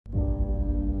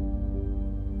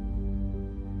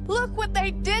Look what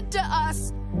they did to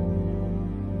us!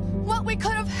 What we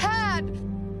could have had!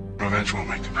 Revenge won't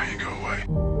make the pain go away.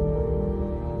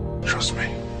 Trust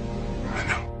me. I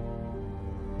know.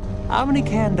 How many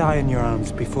can die in your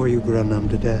arms before you grow numb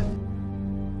to death?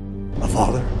 A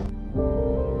father?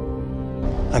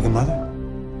 Like a mother?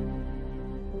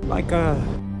 Like a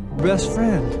best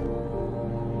friend?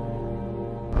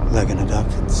 Like an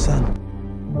adopted son?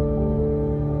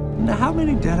 Now, how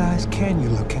many dead eyes can you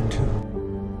look into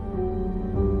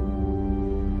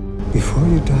before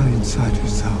you die inside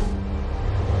yourself?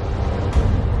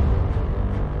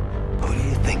 Who do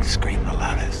you think screamed the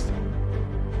loudest?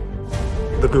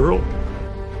 The girl?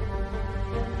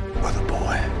 Or the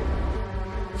boy?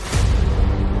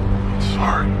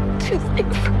 Sorry. Too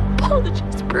late for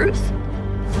apologies, Bruce.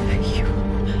 You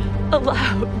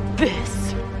allowed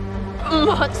this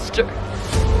monster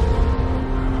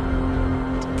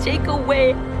to take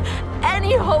away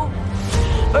any hope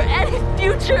or any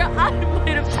future I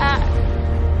might have had.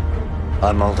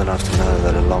 I'm old enough to know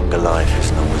that a longer life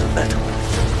isn't always a better one.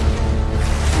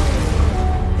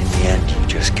 In the end, you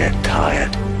just get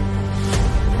tired.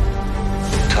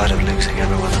 Tired of losing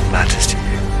everyone that matters to you.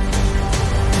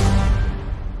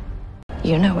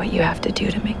 You know what you have to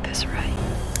do to make this right.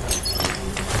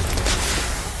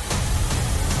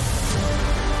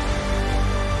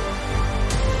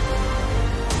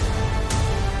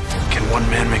 Can one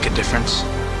man make a difference?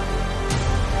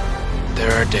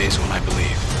 There are days when I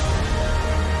believe,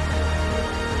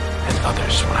 and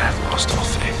others when I have lost all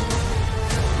faith.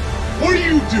 What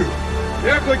do? You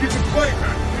act like it's a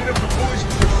playground. You beat up the bullies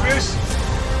with your fists.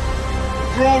 You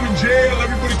throw them in jail,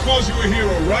 everybody calls you a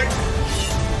hero, right?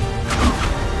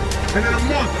 And then a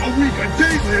month, a week, a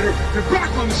day later, they're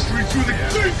back on the streets doing the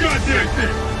same goddamn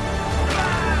thing.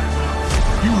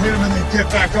 You hit them and they get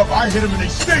back up. I hit them and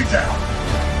they stay down.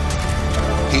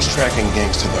 He's tracking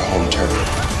gangs to their home turf,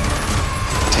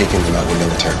 taking them out with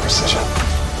military precision.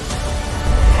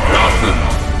 Nothing.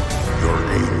 Your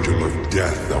angel of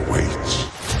death awaits.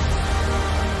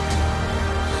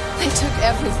 They took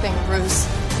everything, Bruce.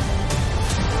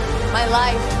 My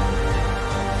life.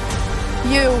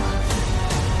 You.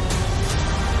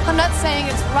 I'm not saying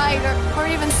it's right or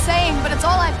even sane, but it's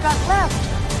all I've got left.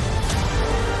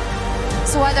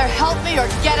 So either help me or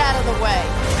get out of the way.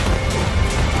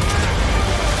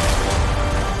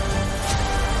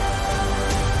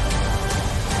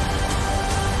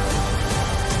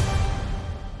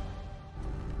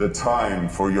 The time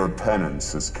for your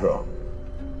penance has come.